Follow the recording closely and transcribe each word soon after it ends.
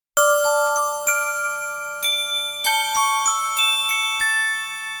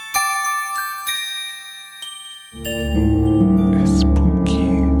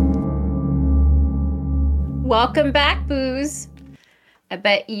Welcome back, Booze. I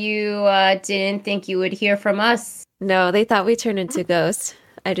bet you didn't think you would hear from us. No, they thought we turned into ghosts.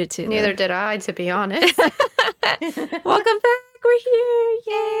 I did too. Neither did I, to be honest. Welcome back. We're here.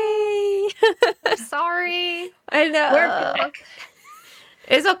 Yay. I'm sorry. I know. We're back.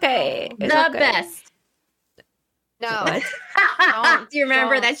 It's okay. It's The okay. best. No. Do you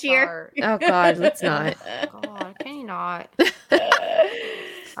remember that year? Oh, God, let's not. God, can you not?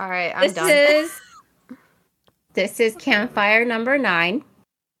 All right, I'm done. This is campfire number 9.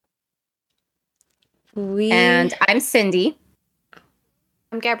 We And I'm Cindy.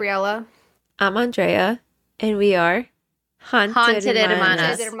 I'm Gabriella. I'm Andrea. And we are Haunted Hermanas.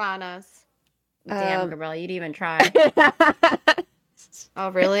 Haunted Hermanas. Damn, Gabriella, you didn't even try. Oh,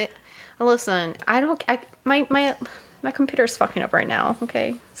 really? Listen, my computer's fucking up right now,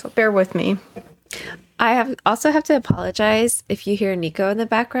 okay? So bear with me. I also have to apologize if you hear Nico in the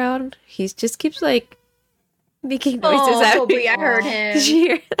background. He just keeps like making noises at me. I heard him. Did you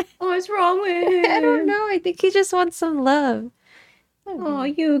hear that? What's wrong with him? I don't know. I think he just wants some love. Oh,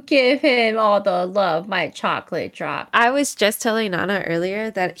 you give him all the love, my chocolate drop. I was just telling Nana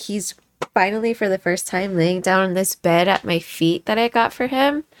earlier that he's finally, for the first time, laying down on this bed at my feet that I got for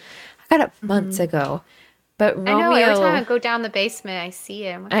him. I got it months ago. But Romeo... I know, every time I go down the basement, I see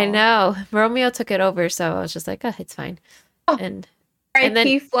him. I know. Romeo took it over, so I was just like, oh, it's fine. Oh, and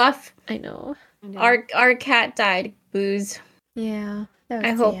R.I.P. Fluff. I know. Our cat died, Booze. Yeah.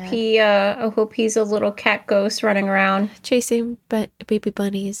 I hope he's a little cat ghost running around. Chasing baby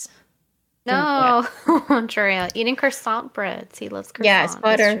bunnies. No, Andrea, eating croissant breads. He loves croissants. Yes,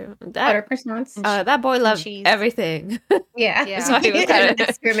 butter That croissants. that boy loved cheese. everything. Yeah, Yeah. that's why he was trying to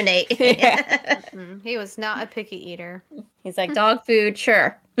discriminate. Yeah. He was not a picky eater. He's like, dog food,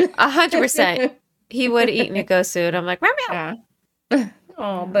 sure. 100%. He would eat Nico soon. I'm like, Yeah.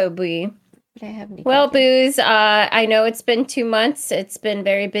 Oh, Bobby. but I have Nico. Well, Booze, I know it's been 2 months. It's been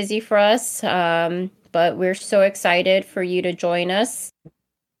very busy for us, but we're so excited for you to join us.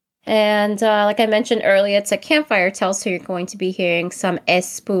 And like I mentioned earlier, it's a campfire tale, so you're going to be hearing some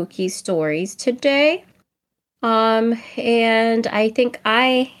spooky stories today. And I think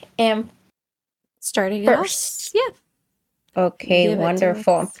I am starting first. out. Yeah. Okay, Give it to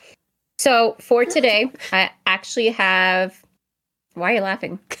wonderful. us. So for today, I actually have... Why are you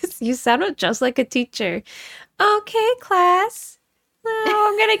laughing? Because you sounded just like a teacher. Okay, class. Now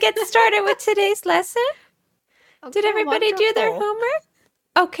I'm going to get started with today's lesson. Did everybody do their homework?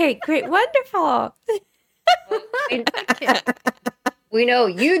 Okay, great. Wonderful. We know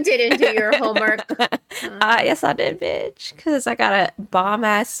you didn't do your homework. Yes, I did, bitch. Because I got a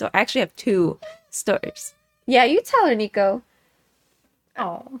bomb-ass... So I actually have 2 stories. Yeah, you tell her, Nico.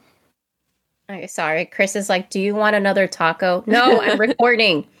 Oh. Okay, sorry. Chris is like, do you want another taco? No, I'm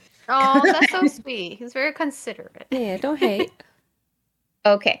recording. Oh, that's so sweet. He's very considerate. Yeah, don't hate.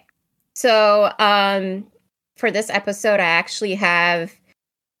 Okay. So, for this episode, I actually have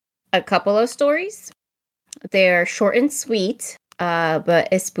a couple of stories. They're short and sweet, but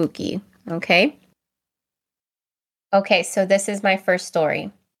it's spooky. Okay? Okay, so this is my first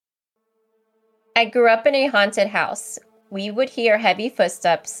story. I grew up in a haunted house. We would hear heavy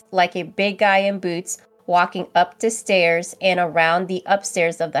footsteps, like a big guy in boots, walking up the stairs and around the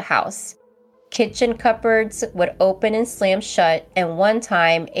upstairs of the house. Kitchen cupboards would open and slam shut, and one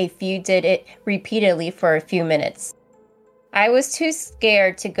time, a few did it repeatedly for a few minutes. I was too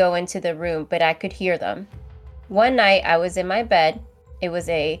scared to go into the room, but I could hear them. One night, I was in my bed. It was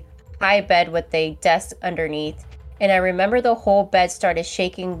a high bed with a desk underneath, and I remember the whole bed started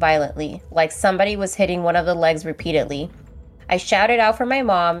shaking violently, like somebody was hitting one of the legs repeatedly. I shouted out for my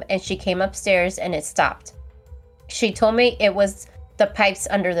mom, and she came upstairs, and it stopped. She told me it was the pipes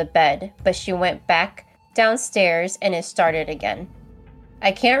under the bed, but she went back downstairs, and it started again.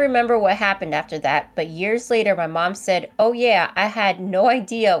 I can't remember what happened after that, but years later, my mom said, "Oh yeah, I had no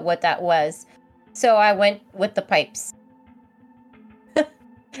idea what that was, so I went with the pipes."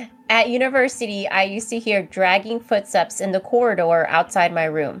 At university, I used to hear dragging footsteps in the corridor outside my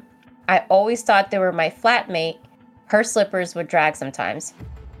room. I always thought they were my flatmate. Her slippers would drag sometimes.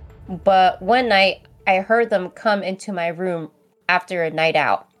 But one night, I heard them come into my room after a night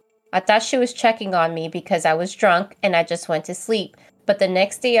out. I thought she was checking on me because I was drunk and I just went to sleep. But the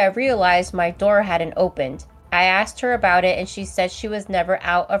next day, I realized my door hadn't opened. I asked her about it and she said she was never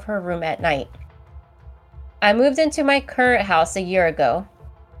out of her room at night. I moved into my current house a year ago.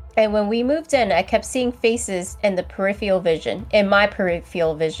 And when we moved in, I kept seeing faces in my peripheral vision.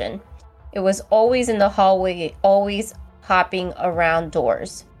 It was always in the hallway, always hopping around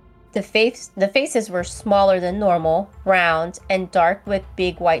doors. The faces were smaller than normal, round, and dark with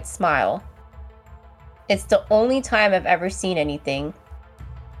big white smile. It's the only time I've ever seen anything.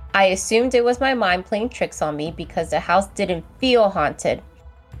 I assumed it was my mind playing tricks on me because the house didn't feel haunted.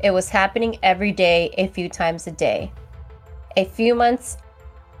 It was happening every day, a few times a day. A few months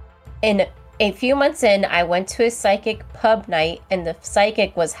in, I went to a psychic pub night, and the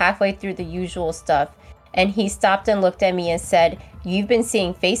psychic was halfway through the usual stuff, and he stopped and looked at me and said, "You've been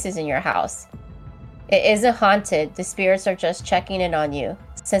seeing faces in your house. It isn't haunted. The spirits are just checking in on you,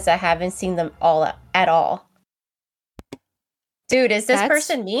 since I haven't seen them all at all." Dude, is this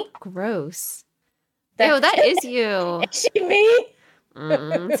person me? Gross. Ew, that is you. Is she me?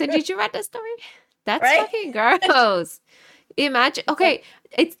 So did you read the story? That's Right? fucking gross. Imagine, okay,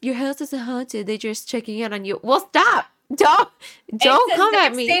 it's your house isn't haunted. They're just checking in on you. Well, stop. Don't It's come the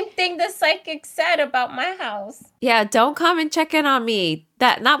at me. Same thing the psychic said about my house. Yeah, don't come and check in on me.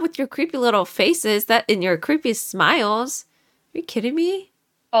 That not with your creepy little faces. That in your creepy smiles. Are you kidding me?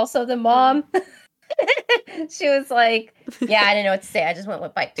 Also, the mom, she was like, "Yeah, I didn't know what to say. I just went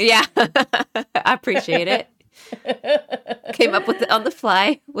with pipes." Yeah, I appreciate it. Came up with it on the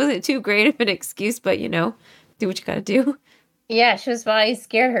fly. Wasn't too great of an excuse, but do what you gotta do. Yeah, she was probably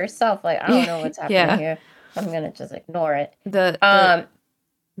scared herself. Like, I don't know what's happening here. I'm gonna just ignore it. The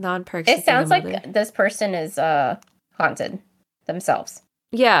non-perks. It sounds like this person is haunted themselves.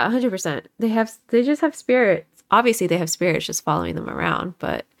 Yeah, 100%. They just have spirits. Obviously, they have spirits just following them around,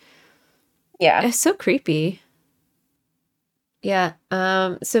 but yeah, it's so creepy. Yeah.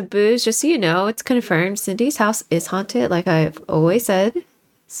 So Booze, just so you know, it's confirmed Cindy's house is haunted, like I've always said.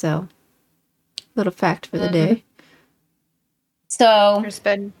 So, little fact for the day. So there's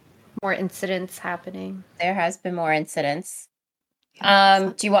been more incidents happening. There has been more incidents.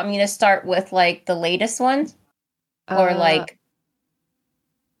 Do you want me to start with like the latest one, or like?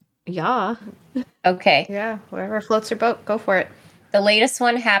 Yeah. Okay. Yeah, whatever floats your boat, go for it. The latest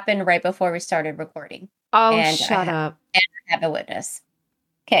one happened right before we started recording. Oh, and shut up. And I have a witness.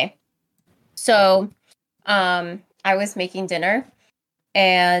 Okay. So, I was making dinner,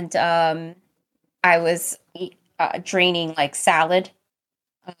 and I was draining like salad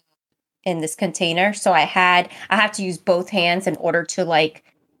in this container. So I have to use both hands in order to like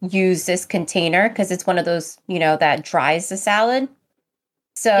use this container because it's one of those, that dries the salad.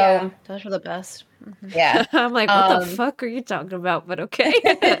 So yeah, those are the best. Yeah. I'm like, what the fuck are you talking about? But okay.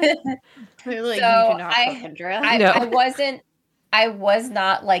 Clearly, so you do not fucking dress. No. I was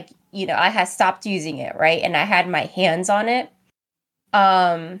not like, I had stopped using it, right? And I had my hands on it.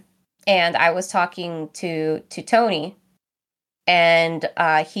 And I was talking to Tony, and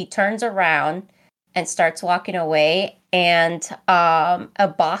he turns around and starts walking away, and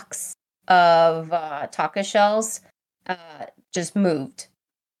a box of taco shells just moved.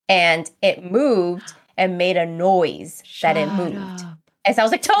 And it moved and made a noise that it moved. And so I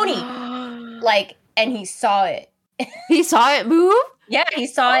was like, Tony! And he saw it. He saw it move? Yeah, he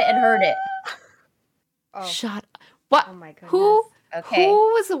saw it and heard it. Oh. Shut up. What? Oh my goodness. Okay. Who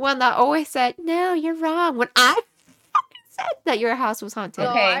was the one that always said, no, you're wrong, when I fucking said that your house was haunted?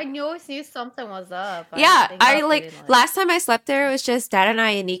 Okay. I knew something was up. Last time I slept there, it was just Dad and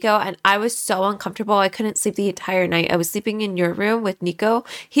I and Nico, and I was so uncomfortable. I couldn't sleep the entire night. I was sleeping in your room with Nico.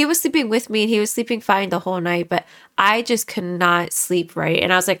 He was sleeping with me, and he was sleeping fine the whole night, but I just could not sleep right.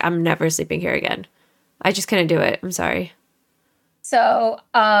 And I was like, I'm never sleeping here again. I just couldn't do it. I'm sorry. So,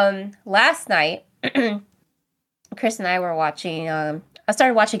 last night, Chris and I were watching, I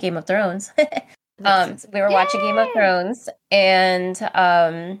started watching Game of Thrones. We were watching Game of Thrones, and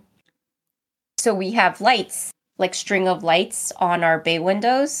so we have lights, like string of lights on our bay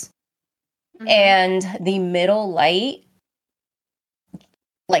windows, and the middle light,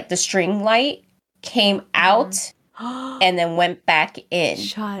 like the string light, came out and then went back in.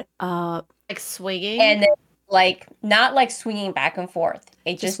 Shut up. Like swinging? And then, not like swinging back and forth.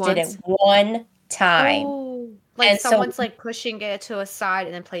 It just did it one time. Oh. Like someone's like pushing it to a side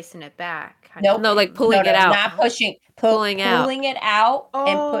and then placing it back. Nope. No, like pulling it out. Not pushing. Pulling it out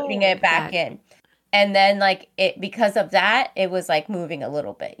and putting it back in. And then because of that, it was like moving a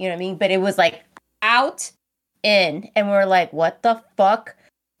little bit. You know what I mean? But it was like out, in. And we're like, what the fuck?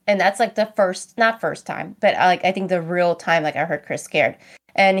 And that's like the not first time, but I think the real time I heard Chris scared.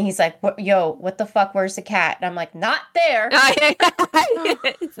 And he's like, yo, what the fuck? Where's the cat? And I'm like, not there.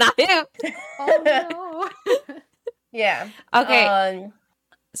 It's not him. Oh, no. Yeah. Okay.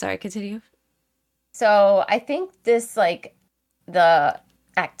 Sorry, continue. So I think this, the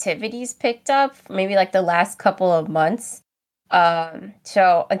activities picked up maybe the last couple of months.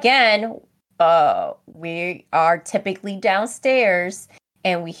 So again, we are typically downstairs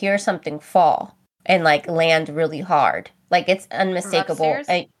and we hear something fall and land really hard. It's unmistakable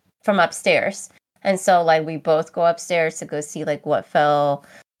from upstairs. And so like we both go upstairs to go see like what fell.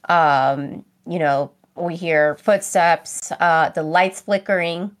 You know, we hear footsteps, the lights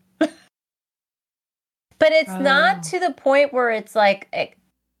flickering. But it's not to the point where it's like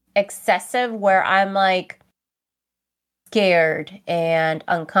excessive where I'm like scared and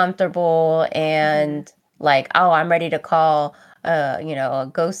uncomfortable and like, oh, I'm ready to call you know,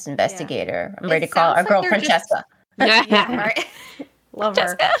 a ghost investigator. I'm ready to call our girl Francesca. Yeah, right. Love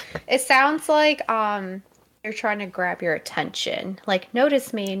her. It sounds like you're trying to grab your attention. Like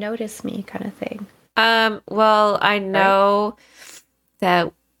notice me kind of thing. Well, I know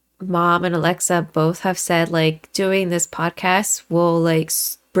that Mom and Alexa both have said like doing this podcast will like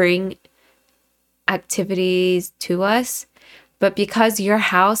bring activities to us, but because your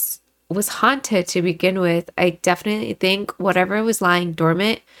house was haunted to begin with, I definitely think whatever was lying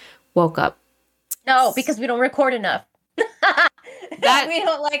dormant woke up. No, because we don't record enough. That we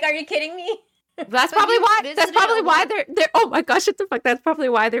don't like. Are you kidding me? That's probably why. That's probably why they're. Oh my gosh! What the fuck? That's probably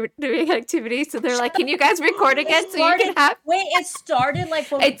why they're doing activities. So they're like, "Can you guys record again so you can have?" Wait, it started like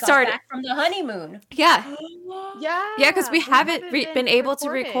when we got back from the honeymoon. Yeah, yeah, because we haven't been able to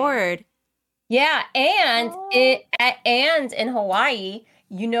record. Yeah, and and in Hawaii,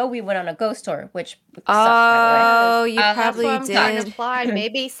 you know, we went on a ghost tour, which oh, you probably that's what I'm did. Implied.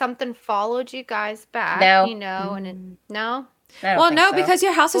 Maybe something followed you guys back. No. You know, and no. Well, no, because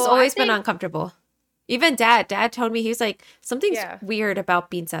your house has always been uncomfortable. Even Dad told me, he was like, something's weird about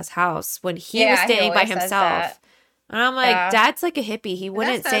Bean's house when he was staying by himself. And I'm like, Dad's like a hippie. He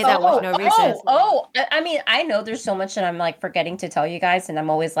wouldn't say that with no reason. I mean, I know there's so much that I'm like forgetting to tell you guys, and I'm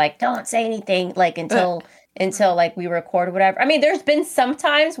always like, don't say anything like until like we record or whatever. I mean, there's been some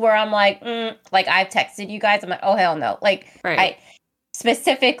times where I'm like, like I've texted you guys. I'm like, oh hell no. Like I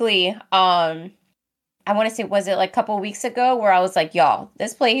specifically, I want to say, was it like a couple of weeks ago where I was like, y'all,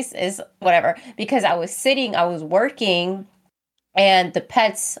 this place is whatever, because I was working and the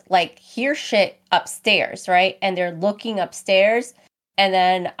pets like hear shit upstairs, right? And they're looking upstairs, and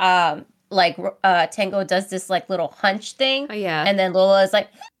then Tango does this like little hunch thing. Oh, yeah. And then Lola is like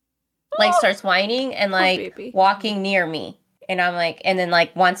starts whining and like walking near me. And I'm like, and then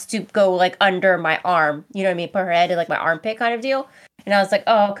like wants to go like under my arm, you know what I mean? Put her head in like my armpit kind of deal. And I was like,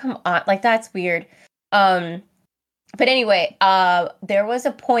 oh, come on. Like, that's weird. But anyway, there was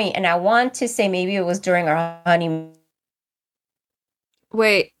a point, and I want to say maybe it was during our honeymoon.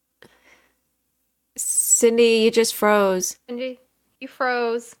 Wait, Cindy, you just froze. Cindy, you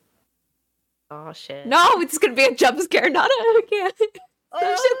froze. Oh shit! No, it's gonna be a jump scare. Not a can't. Some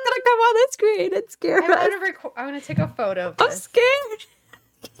shit's gonna come on the screen and scare us. I'm gonna take a photo of this. I'm scared.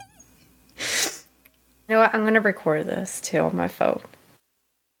 You know what? I'm gonna record this too on my phone.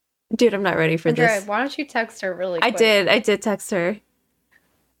 Dude, I'm not ready for this. Why don't you text her really quick? I did text her.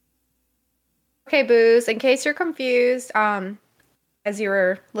 Okay, Booze, in case you're confused, as you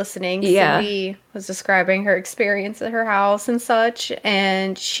were listening, Cindy was describing her experience at her house and such,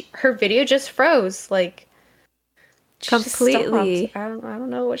 and her video just froze, like completely. I don't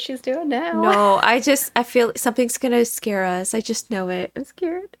know what she's doing now. No, I feel something's gonna scare us. I just know it. I'm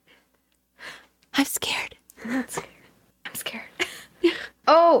scared. I'm not scared. I'm scared.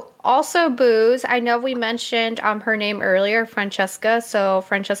 Oh, also Booze, I know we mentioned her name earlier, Francesca. So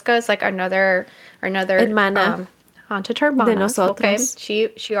Francesca is like another hermana. Haunted hermana. Okay,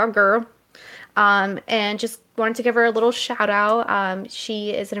 she our girl. And just wanted to give her a little shout out.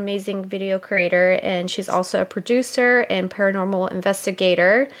 She is an amazing video creator, and she's also a producer and paranormal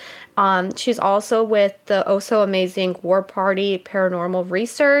investigator. She's also with the also amazing War Party Paranormal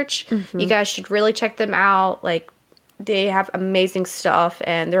Research. Mm-hmm. You guys should really check them out. Like, they have amazing stuff,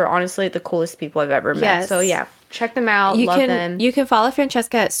 and they're honestly the coolest people I've ever met. Yes. So yeah, check them out. Love them. You can follow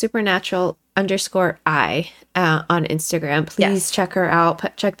Francesca at supernatural_I on Instagram. Please check her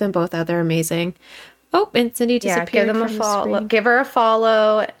out. Check them both out. They're amazing. Oh, and Cindy disappeared. Give them a follow. Give her a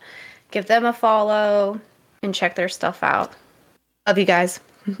follow. Give them a follow, and check their stuff out. Love you guys.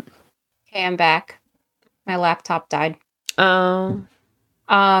 Okay, I'm back. My laptop died. Oh.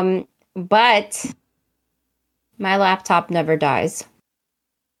 But my laptop never dies.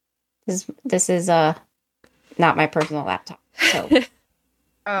 This is not my personal laptop. So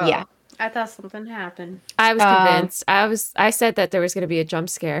yeah. I thought something happened. I was convinced. I said that there was going to be a jump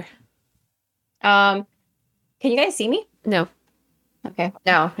scare. Can you guys see me? No. Okay.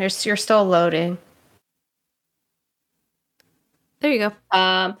 No, you're still loading. There you go.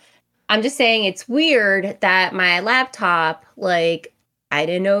 I'm just saying it's weird that my laptop, like, I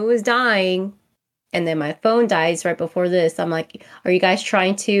didn't know it was dying, and then my phone dies right before this. I'm like, are you guys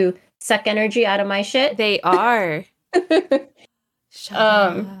trying to suck energy out of my shit? They are. Shut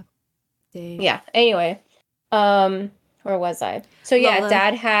up. Dang. Yeah. Anyway, where was I? So yeah,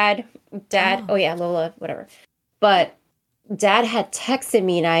 Lola. Oh yeah, Lola, whatever. But Dad had texted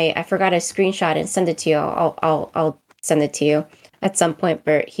me, and I forgot to screenshot and send it to you. I'll send it to you at some point.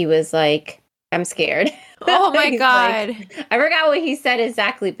 But he was like, "I'm scared." Oh my God. Like, I forgot what he said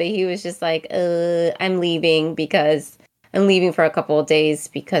exactly, but he was just like, I'm leaving for a couple of days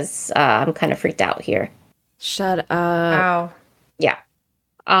because I'm kind of freaked out here." Shut up. Wow. Yeah.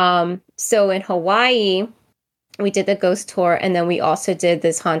 So in Hawaii, we did the ghost tour, and then we also did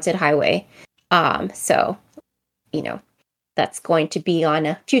this haunted highway. So, that's going to be on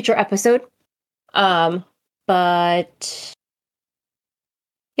a future episode. But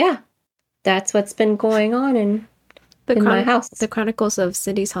yeah, that's what's been going on in my house. The Chronicles of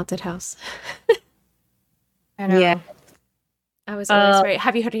Cindy's Haunted House. I know. Yeah. I was always right.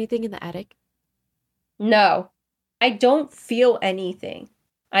 Have you heard anything in the attic? No, I don't feel anything.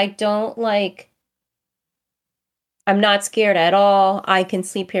 I'm not scared at all. I can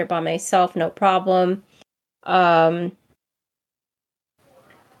sleep here by myself, no problem. That's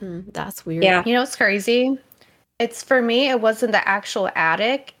weird. Yeah. You know what's crazy? It's for me, it wasn't the actual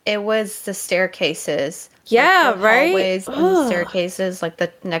attic. It was the staircases. Yeah, like the right? Hallways and the staircases, like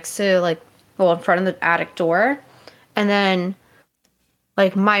the next to in front of the attic door. And then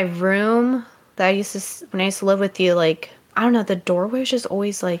like my room that when I used to live with you, like, I don't know, the doorway was just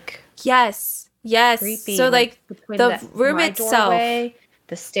always like Yes. creepy. So like the room my itself. Doorway,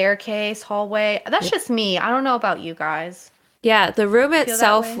 the staircase, hallway. That's just me. I don't know about you guys. Yeah, the room that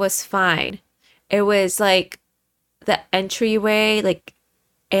itself way? was fine. It was like the entryway, like,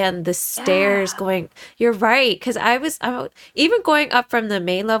 and the stairs going. You're right, because I'm even going up from the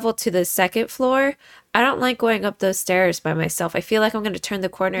main level to the second floor. I don't like going up those stairs by myself. I feel like I'm going to turn the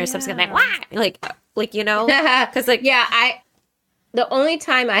corner and something's going to be like because like the only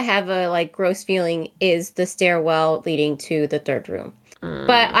time I have a like gross feeling is the stairwell leading to the third room.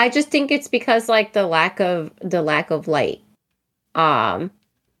 But I just think it's because like the lack of light.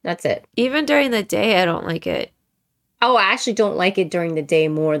 That's it. Even during the day, I don't like it. Oh, I actually don't like it during the day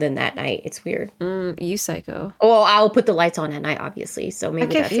more than that night. It's weird. You psycho. Well, I'll put the lights on at night, obviously. So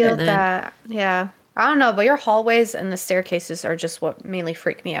maybe I can feel then. that. Yeah. I don't know, but your hallways and the staircases are just what mainly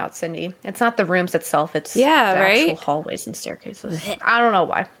freak me out, Cindy. It's not the rooms itself. It's the actual hallways and staircases. I don't know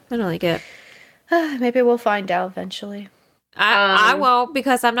why. I don't like it. Maybe we'll find out eventually. I won't,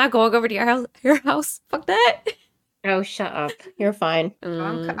 because I'm not going over to your house. Fuck that. Oh, shut up. You're fine.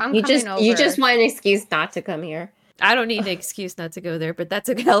 I'm you coming over. just want an excuse not to come here. I don't need an excuse not to go there, but that's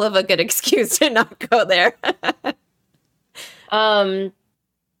a hell of a good excuse to not go there.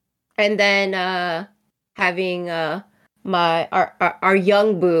 And then having our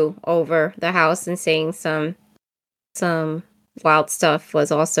young boo over the house and saying some wild stuff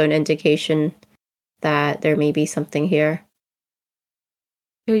was also an indication that there may be something here.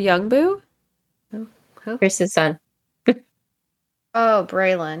 Your young boo? Who? Chris's son. Oh,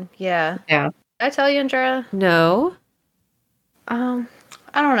 Braylon. Yeah. Yeah. Did I tell you, Andrea? No. I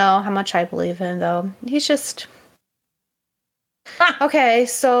don't know how much I believe him, though. He's just... Okay,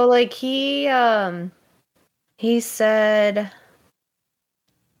 so, like, he said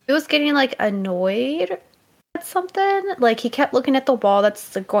he was getting, like, annoyed at something. Like, he kept looking at the wall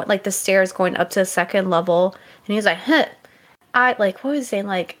that's going, like, the stairs going up to the second level. And he was like, what was he saying?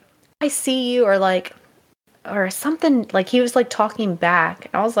 Like, I see you, or something. Like, he was, like, talking back.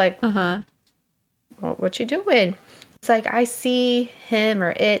 And I was like, well, what you doing? It's like, I see him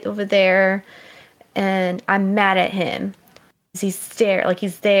or it over there, and I'm mad at him. He's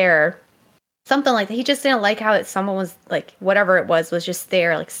there. Something like that. He just didn't like how someone was, like, whatever it was just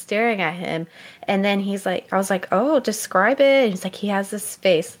there, like, staring at him. And then he's like, I was like, oh, describe it. And he's like, he has this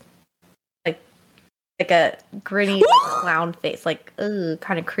face, like a gritty like, clown face, like,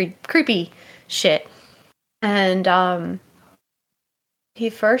 kind of creepy shit. And he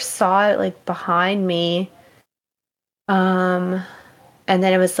first saw it, like, behind me. And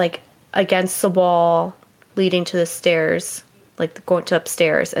then it was, like, against the wall leading to the stairs, like going to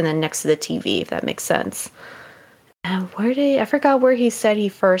upstairs, and then next to the TV, if that makes sense. And I forgot where he said he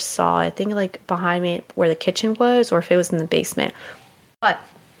first saw it. I think like behind me where the kitchen was, or if it was in the basement. But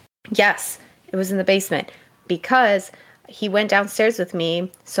yes, it was in the basement, because he went downstairs with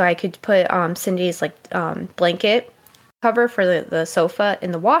me so I could put Cindy's like blanket cover for the sofa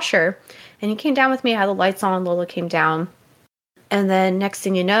in the washer. And he came down with me, I had the lights on, Lola came down. And then next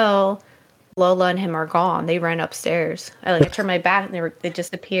thing you know, Lola and him are gone. They ran upstairs. I turned my back and they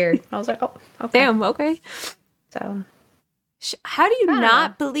disappeared. I was like, oh, okay. Damn, okay. So, how do you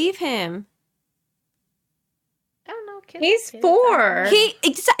not believe him? I don't know. He's 4.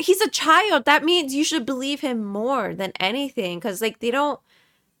 He's a child. That means you should believe him more than anything, because like they don't.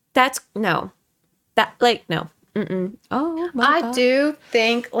 That's no. That like no. Mm-mm. Oh my God. I do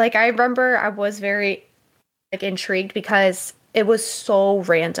think like I remember I was very like intrigued because it was so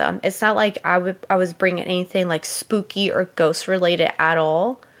random. It's not like I was bringing anything like spooky or ghost related at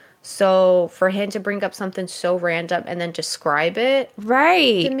all. So for him to bring up something so random and then describe it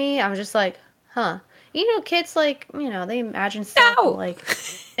right to me, I was just like, huh. You know, kids like, you know, they imagine stuff like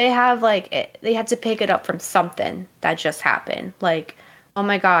they have like they had to pick it up from something that just happened. Like, oh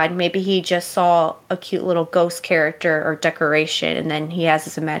my God, maybe he just saw a cute little ghost character or decoration, and then he has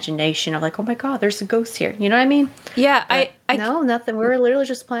this imagination of like, oh my God, there's a ghost here. You know what I mean? Yeah, I no, nothing. We were literally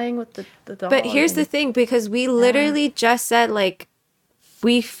just playing with the dog. But here's the thing, because we literally just said like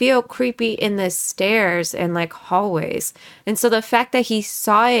we feel creepy in the stairs and like hallways. And so the fact that he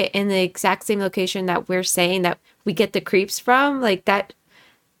saw it in the exact same location that we're saying that we get the creeps from, like that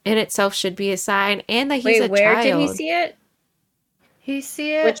in itself should be a sign. And that he's a child. Where did he see it? He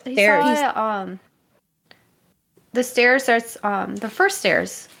see it. Which stairs? He saw it, the stairs. There's the first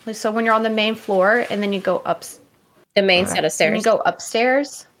stairs. So when you're on the main floor and then you go up. The main set of stairs. And you go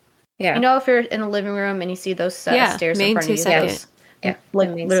upstairs. Yeah. You know, if you're in the living room and you see those set of stairs in front of you. Second. Yeah, like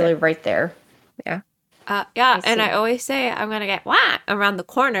literally right there. Yeah. And I always say I'm gonna get around the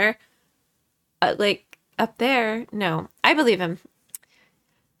corner, like up there. No, I believe him.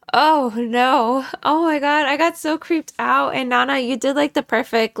 Oh no! Oh my God, I got so creeped out. And Nana, you did like the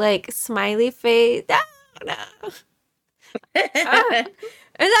perfect like smiley face. No. And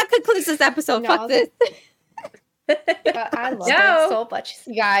that concludes this episode. Fuck this. I love it so much,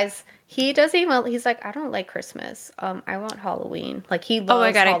 you guys. He doesn't even. He's like, I don't like Christmas. I want Halloween. Like he loves. Oh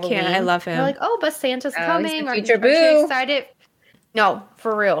my God, Halloween. I can't. I love him. We're like, oh, but Santa's coming. He's the future Aren't you boo. excited? No,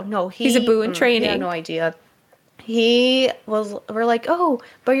 for real. No, he's a boo in training. He had no idea. We're like, oh,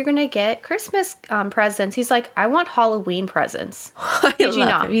 but you're gonna get Christmas presents. He's like, I want Halloween presents. I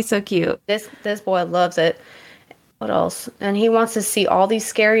love him. He's so cute. This boy loves it. What else? And he wants to see all these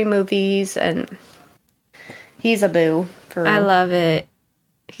scary movies, and he's a boo. For real. I love it.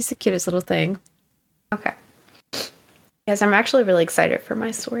 He's the cutest little thing. Okay. Yes, I'm actually really excited for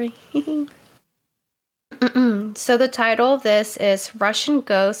my story. So the title of this is Russian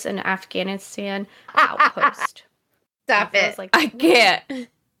Ghosts in Afghanistan Outpost. Stop it. Like, I can't.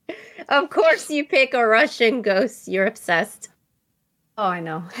 Of course you pick a Russian ghost. You're obsessed. Oh, I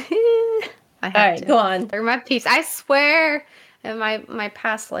know. All right, go on. They're my peeps. I swear in my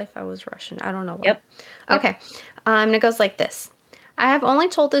past life I was Russian. I don't know why. Yep. Okay. And it goes like this. I have only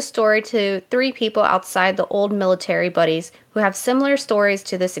told this story to 3 people outside the old military buddies who have similar stories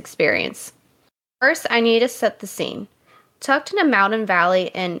to this experience. First, I need to set the scene. Tucked in a mountain valley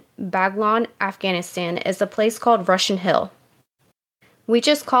in Baghlan, Afghanistan, is a place called Russian Hill. We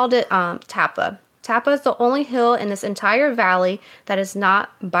just called it Tapa. Tapa is the only hill in this entire valley that is not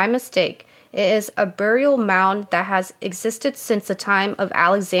by mistake. It is a burial mound that has existed since the time of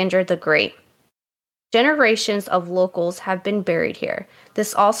Alexander the Great. Generations of locals have been buried here.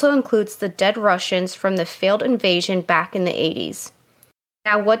 This also includes the dead Russians from the failed invasion back in the 80s.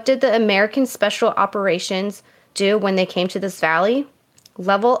 Now, what did the American Special Operations do when they came to this valley?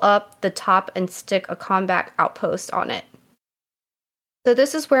 Level up the top and stick a combat outpost on it. So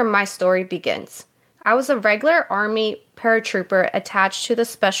this is where my story begins. I was a regular Army paratrooper attached to the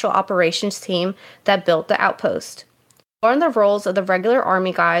Special Operations team that built the outpost. One of the roles of the regular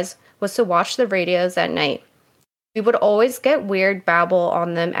Army guys was to watch the radios at night. We would always get weird babble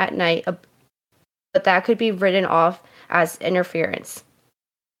on them at night, but that could be written off as interference.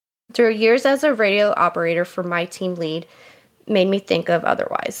 Through years as a radio operator for my team lead made me think of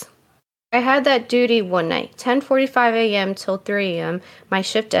otherwise. I had that duty one night, 10:45 a.m. till 3 a.m. My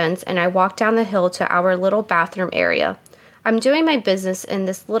shift ends, and I walk down the hill to our little bathroom area. I'm doing my business in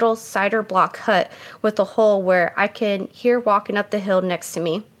this little cider block hut with a hole where I can hear walking up the hill next to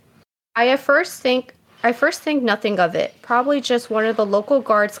me. I first think nothing of it, probably just one of the local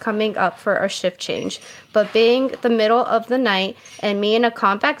guards coming up for a shift change. But being the middle of the night and me in a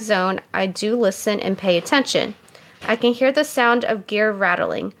compact zone, I do listen and pay attention. I can hear the sound of gear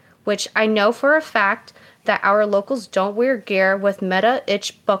rattling, which I know for a fact that our locals don't wear gear with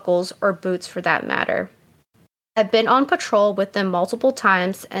meta-itch buckles or boots for that matter. I've been on patrol with them multiple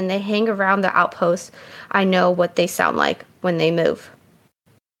times, and they hang around the outpost. I know what they sound like when they move.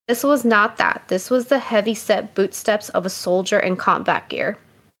 This was not that. This was the heavy-set boot steps of a soldier in combat gear.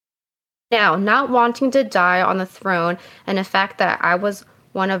 Now, not wanting to die on the throne and the fact that I was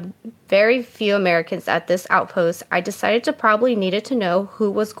one of very few Americans at this outpost, I decided to probably needed to know who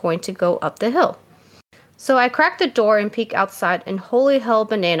was going to go up the hill. So I crack the door and peek outside, and holy hell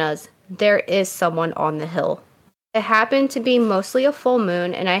bananas, there is someone on the hill. It happened to be mostly a full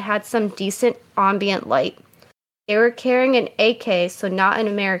moon, and I had some decent ambient light. They were carrying an AK, so not an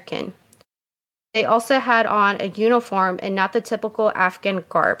American. They also had on a uniform and not the typical Afghan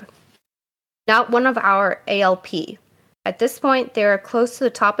garb. Not one of our ALP. At this point, they are close to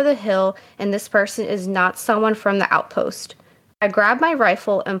the top of the hill, and this person is not someone from the outpost. I grab my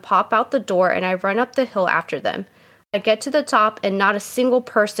rifle and pop out the door, and I run up the hill after them. I get to the top, and not a single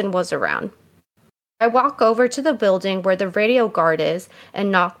person was around. I walk over to the building where the radio guard is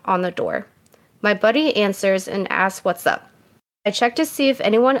and knock on the door. My buddy answers and asks what's up. I check to see if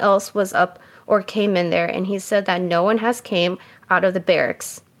anyone else was up or came in there, and he said that no one has came out of the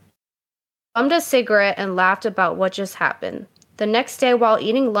barracks. Bummed a cigarette and laughed about what just happened. The next day, while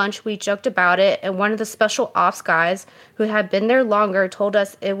eating lunch, we joked about it, and one of the special ops guys who had been there longer told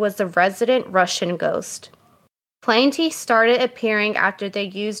us it was the resident Russian ghost. Plenty started appearing after they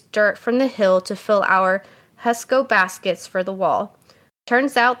used dirt from the hill to fill our Hesco baskets for the wall.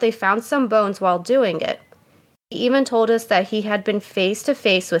 Turns out they found some bones while doing it. He even told us that he had been face to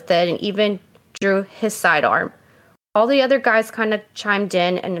face with it and even drew his sidearm. All the other guys kind of chimed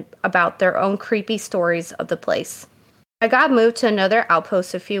in and about their own creepy stories of the place. I got moved to another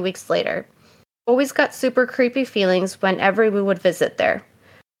outpost a few weeks later. Always got super creepy feelings whenever we would visit there.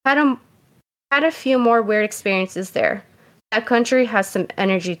 Had a few more weird experiences there. That country has some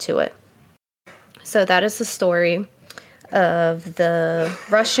energy to it. So that is the story of the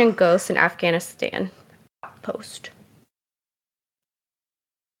Russian ghost in Afghanistan outpost.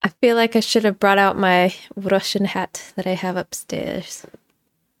 I feel like I should have brought out my Russian hat that I have upstairs.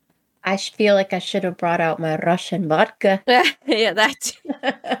 I feel like I should have brought out my Russian vodka. Yeah, that.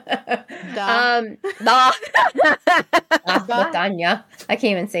 Tanya. I can't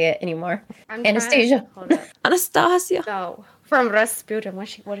even say it anymore. Anastasia. Anastasia. No, from Rasputin.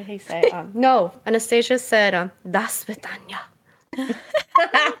 What did he say? No, Anastasia said, "Das Vitanya."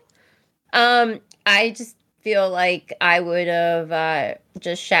 I just feel like I would have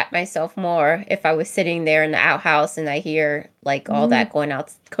just shat myself more if I was sitting there in the outhouse and I hear like all that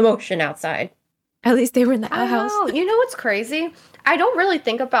commotion outside. At least they were in the outhouse. Oh, you know what's crazy? I don't really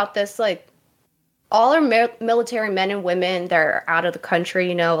think about this. Like, all our military men and women that are out of the country,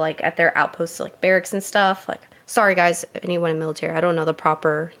 you know, like at their outposts, like barracks and stuff. Like, sorry guys, anyone in military, I don't know the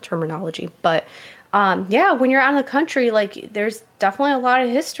proper terminology, but yeah, when you're out of the country, like there's definitely a lot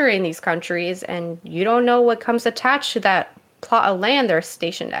of history in these countries, and you don't know what comes attached to that plot of land they're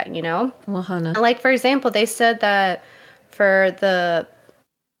stationed at, you know? Wahana. Like, for example, they said that for the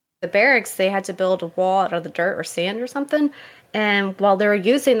barracks, they had to build a wall out of the dirt or sand or something, and while they were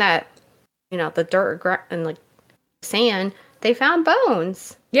using that, you know, the dirt and like sand, they found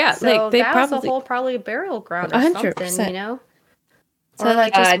bones. Yeah, so like they that probably was a whole probably burial ground or 100%. something, you know? So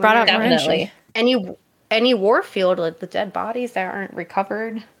like just brought out more definitely. entry. Any war field, like the dead bodies that aren't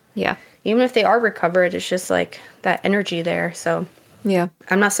recovered. Yeah. Even if they are recovered, it's just like that energy there. So Yeah.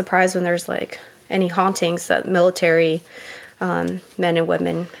 I'm not surprised when there's like any hauntings that military men and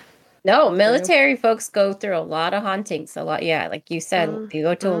women. No, military folks go through a lot of hauntings. A lot, yeah, like you said, you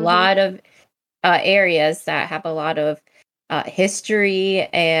go to a lot of areas that have a lot of history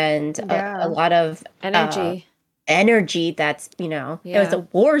and a lot of Energy. that's, you know, it was a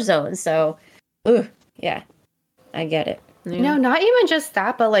war zone. So, yeah, I get it. Yeah. No, not even just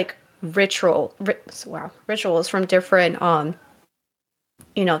that, but like rituals from different,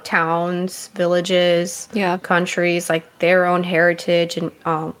 you know, towns, villages, countries, like their own heritage and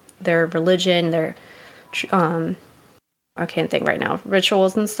their religion, their I can't think right now,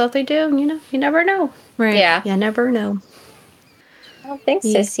 rituals and stuff they do. You know, you never know. Right. Yeah. You never know. Oh, thanks,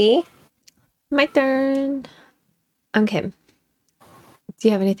 Sissy. My turn. Okay. Do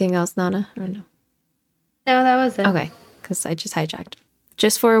you have anything else, Nana? Or no? No, that was it. Okay, because I just hijacked.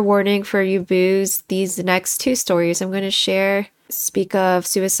 Just for a warning for you boos, these next two stories I'm going to share speak of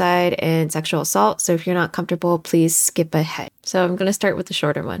suicide and sexual assault. So if you're not comfortable, please skip ahead. So I'm going to start with the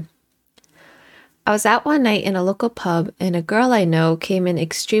shorter one. I was out one night in a local pub and a girl I know came in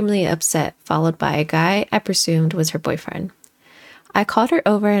extremely upset, followed by a guy I presumed was her boyfriend. I called her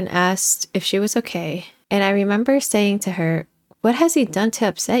over and asked if she was okay, and I remember saying to her, "What has he done to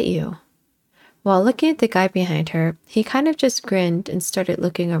upset you?" While looking at the guy behind her, he kind of just grinned and started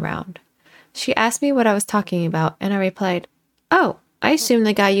looking around. She asked me what I was talking about, and I replied, "Oh, I assumed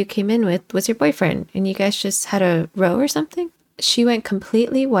the guy you came in with was your boyfriend, and you guys just had a row or something?" She went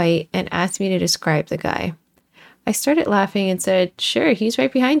completely white and asked me to describe the guy. I started laughing and said, "Sure, he's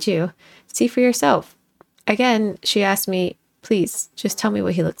right behind you. See for yourself." Again, she asked me, "Please, just tell me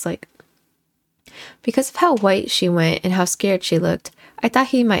what he looks like." Because of how white she went and how scared she looked, I thought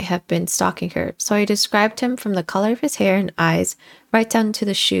he might have been stalking her, so I described him from the color of his hair and eyes right down to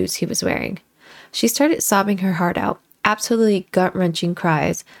the shoes he was wearing. She started sobbing her heart out, absolutely gut-wrenching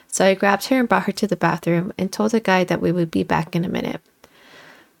cries, so I grabbed her and brought her to the bathroom and told the guy that we would be back in a minute.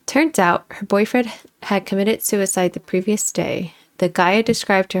 Turns out, her boyfriend had committed suicide the previous day. The guy I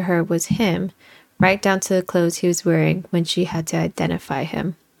described to her was him, right down to the clothes he was wearing when she had to identify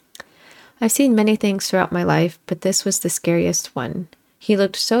him. I've seen many things throughout my life, but this was the scariest one. He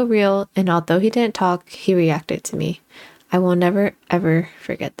looked so real, and although he didn't talk, he reacted to me. I will never, ever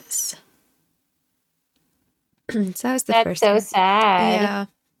forget this. So that was the That's first so one. sad. Yeah.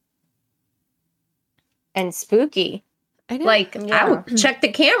 And spooky. I know. Like, I would check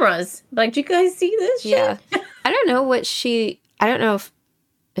the cameras. Like, do you guys see this shit? Yeah. I don't know I don't know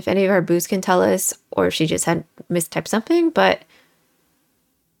if any of our boos can tell us or if she just had mistyped something, but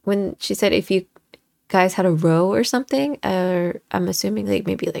when she said if you guys had a row or something, or I'm assuming like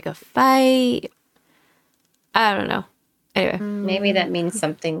maybe like a fight. I don't know. Anyway. Maybe that means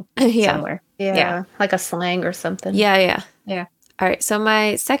something Yeah. somewhere. Yeah. Like a slang or something. Yeah. Yeah. All right. So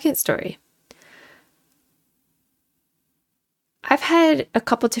my second story. I've had a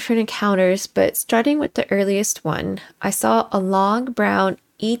couple different encounters, but starting with the earliest one, I saw a long brown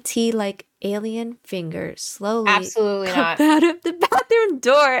ET-like alien finger slowly Absolutely come not. out of the bathroom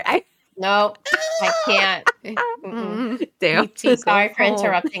door. No, I can't. Mm-mm. Damn. Sorry for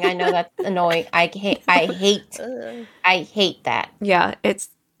interrupting. I know that's annoying. I hate that. Yeah,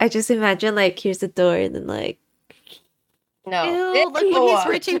 I just imagine like here's the door and then like No. Ew, look when he's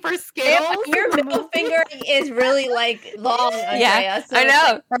reaching for Skittles. Your middle finger is really like long, Andrea. Yeah, so I it's,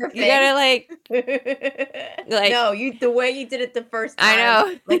 know. like, perfect. You gotta like no, the way you did it the first time. I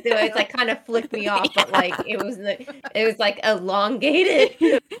know. Like the way it's like kind of flicked me off, but like it was like elongated.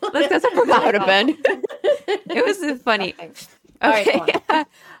 Look, that's what it would have been. It was funny. All right, Okay.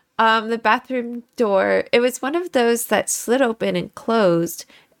 go The bathroom door, it was one of those that slid open and closed,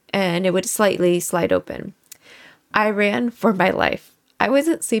 and it would slightly slide open. I ran for my life. I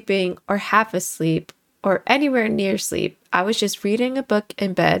wasn't sleeping or half asleep or anywhere near sleep. I was just reading a book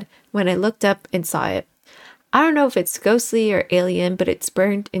in bed when I looked up and saw it. I don't know if it's ghostly or alien, but it's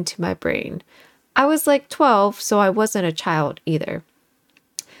burned into my brain. I was like 12, so I wasn't a child either.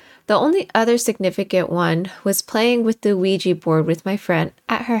 The only other significant one was playing with the Ouija board with my friend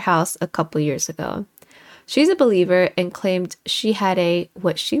at her house a couple years ago. She's a believer and claimed she had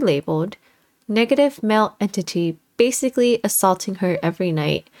what she labeled, negative male entity basically assaulting her every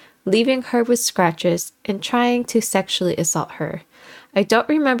night, leaving her with scratches and trying to sexually assault her. I don't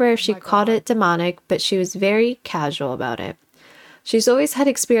remember if she called it demonic, but she was very casual about it. She's always had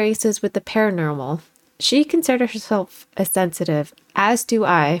experiences with the paranormal. She considers herself a sensitive, as do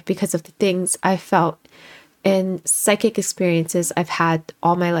I, because of the things I felt and psychic experiences I've had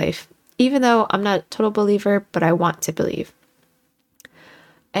all my life, even though I'm not a total believer, but I want to believe.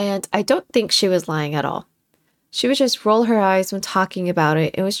 And I don't think she was lying at all. She would just roll her eyes when talking about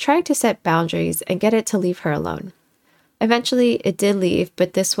it and was trying to set boundaries and get it to leave her alone. Eventually, it did leave,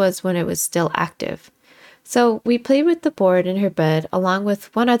 but this was when it was still active. So we played with the board in her bed along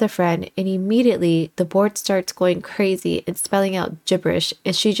with one other friend, and immediately the board starts going crazy and spelling out gibberish,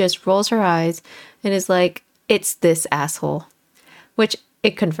 and she just rolls her eyes and is like, "It's this asshole," which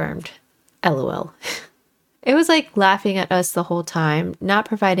it confirmed. LOL. It was like laughing at us the whole time, not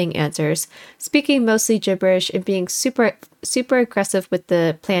providing answers, speaking mostly gibberish, and being super aggressive with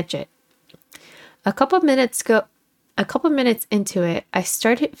the planchette. A couple minutes into it, I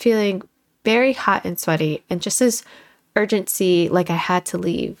started feeling very hot and sweaty, and just this urgency like I had to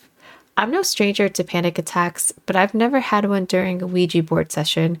leave. I'm no stranger to panic attacks, but I've never had one during a Ouija board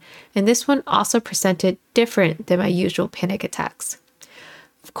session, and this one also presented different than my usual panic attacks.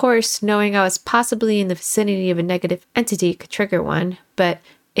 Of course, knowing I was possibly in the vicinity of a negative entity could trigger one, but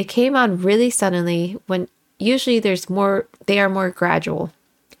it came on really suddenly when usually they are more gradual.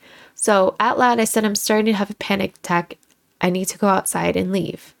 So out loud, I said, "I'm starting to have a panic attack. I need to go outside and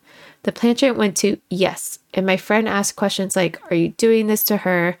leave." The planchette went to yes, and my friend asked questions like, "Are you doing this to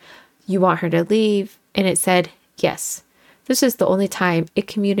her? You want her to leave?" And it said yes. This is the only time it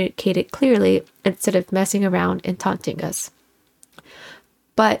communicated clearly instead of messing around and taunting us.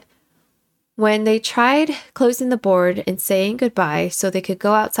 But when they tried closing the board and saying goodbye so they could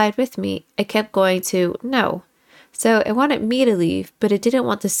go outside with me, it kept going to no. So it wanted me to leave, but it didn't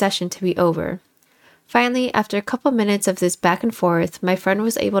want the session to be over. Finally, after a couple minutes of this back and forth, my friend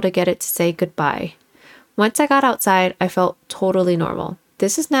was able to get it to say goodbye. Once I got outside, I felt totally normal.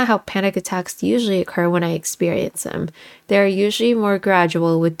 this is not how panic attacks usually occur when I experience them. They are usually more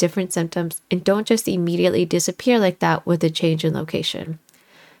gradual with different symptoms and don't just immediately disappear like that with a change in location.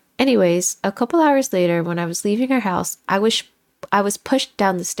 Anyways, a couple hours later, when I was leaving our house, I was pushed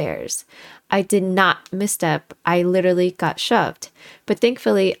down the stairs. I did not misstep. I literally got shoved. But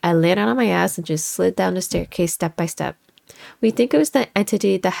thankfully, I landed on my ass and just slid down the staircase step by step. We think it was the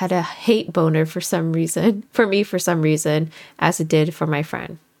entity that had a hate boner for me for some reason, as it did for my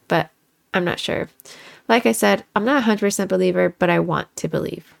friend. But I'm not sure. Like I said, I'm not a 100% believer, but I want to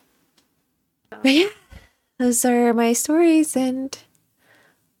believe. But yeah, those are my stories, and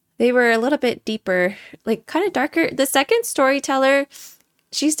they were a little bit deeper, like kind of darker. The second storyteller,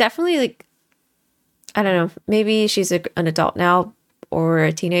 she's definitely like, I don't know, maybe she's an adult now or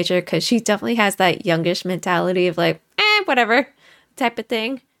a teenager, because she definitely has that youngish mentality of like, whatever type of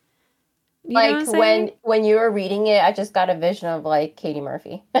thing. You like when you were reading it, I just got a vision of like Katie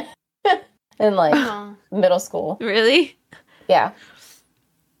Murphy in like middle school. Really? Yeah.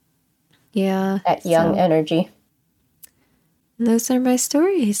 Yeah. That young energy. Those are my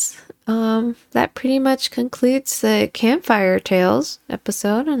stories. That pretty much concludes the Campfire Tales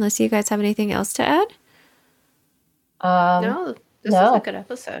episode, unless you guys have anything else to add. No, this was a good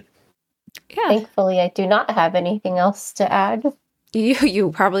episode. Yeah. Thankfully, I do not have anything else to add.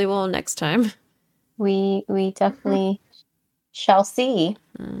 You probably will next time. We definitely shall see.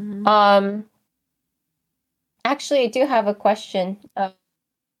 Mm-hmm. Actually, I do have a question. I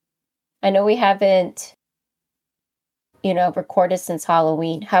know we haven't, recorded since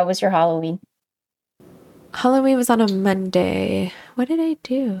Halloween. How was your Halloween? Halloween was on a Monday. What did I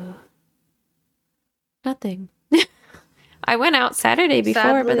do? Nothing. I went out Saturday before,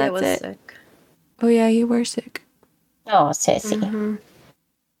 Sadly, but I that's was it. sick. Oh yeah, you were sick. Oh, sissy. Mm-hmm.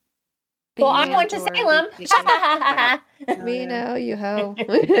 Well, I went to Salem. Me know, you hoe.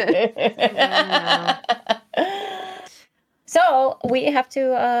 So we have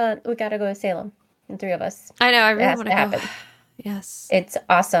to. We gotta go to Salem. The 3 of us. I know. I really has want to to go. happen. Yes. It's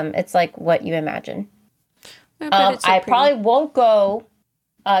awesome. It's like what you imagine. I probably won't go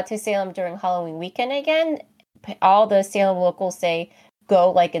to Salem during Halloween weekend again. All the Salem locals say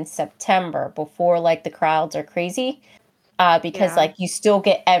go like in September before like the crowds are crazy, because like you still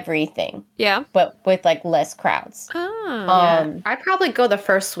get everything. Yeah. But with like less crowds. I'd probably go the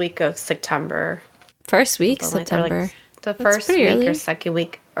first week of September. First week, Something September. Like the first week early. or second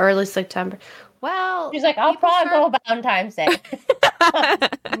week, early September. Well, she's like, I'll probably go Valentine's Day.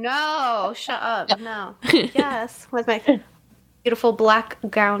 No, shut up. No. Yes, with my beautiful black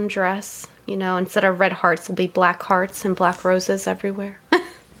gown dress. Instead of red hearts, it'll be black hearts and black roses everywhere.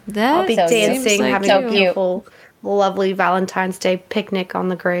 I'll be dancing, having a beautiful, lovely Valentine's Day picnic on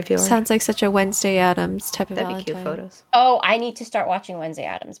the graveyard. Sounds like such a Wednesday Addams type of That'd be Valentine. cute photos. Oh, I need to start watching Wednesday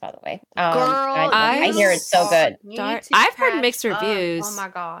Addams, by the way. Girl, I hear it's so good. I've heard mixed reviews. Oh my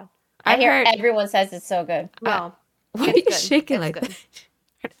god. I hear everyone says it's so good. Well, why are you shaking like that?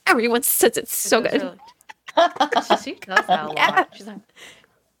 Everyone says it's so good. Really... She does that a lot. She's like,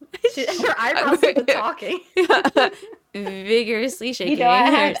 her eyebrows have been talking. Vigorously shaking. I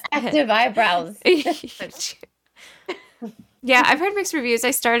have active eyebrows. Yeah, I've heard mixed reviews.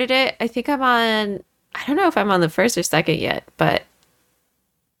 I started it. I think I'm on, I don't know if I'm on the first or second yet, but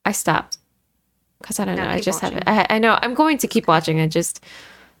I stopped. Because I don't know. I just haven't. I know. I'm going to keep watching. I just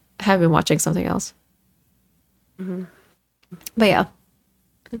have been watching something else. Mm-hmm. But yeah,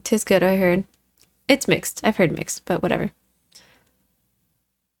 it is good, I heard. It's mixed. I've heard mixed, but whatever.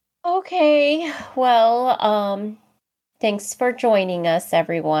 Okay. Well, thanks for joining us,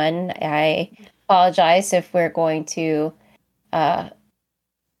 everyone. I apologize if we're going to, I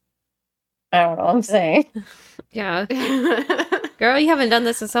don't know what I'm saying. Yeah. Girl, you haven't done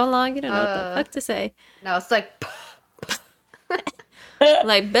this in so long. You don't know what the fuck to say. No, it's like...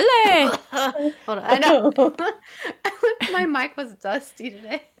 Like, Billy! Hold on. I know. My mic was dusty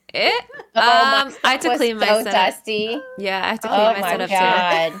today. I had to clean my so setup. dusty. Yeah, I had to clean my setup too.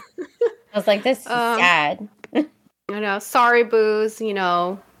 I was like, this is sad. I know. Sorry, Booze. We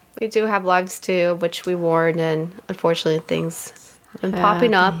do have lives too, which we warned, and unfortunately things have been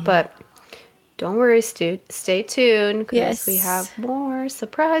popping up, but don't worry, stay tuned, because we have more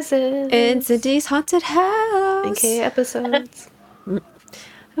surprises. In Cindy's Haunted House. Okay, episodes.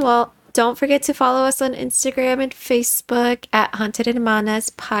 Well, don't forget to follow us on Instagram and Facebook at Haunted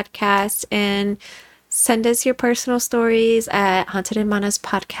Hermanas Podcast, and send us your personal stories at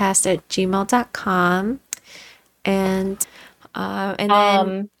hauntedhermanaspodcast@gmail.com. And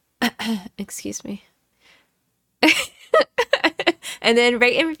then excuse me. And then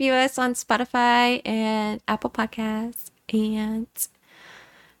rate and review us on Spotify and Apple Podcasts. And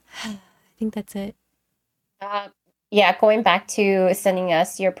think that's it. Yeah, going back to sending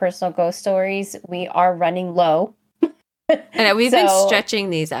us your personal ghost stories, we are running low. And we've been stretching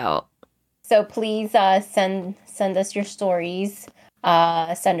these out. So please send us your stories.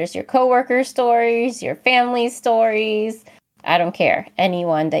 Send us your coworker stories, your family stories. I don't care.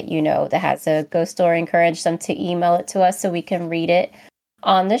 Anyone that you know that has a ghost story, encourage them to email it to us so we can read it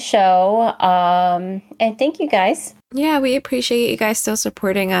on the show. And thank you guys. Yeah, we appreciate you guys still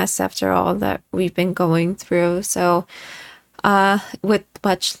supporting us after all that we've been going through. So with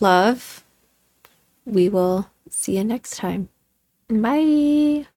much love, we will see you next time. Bye.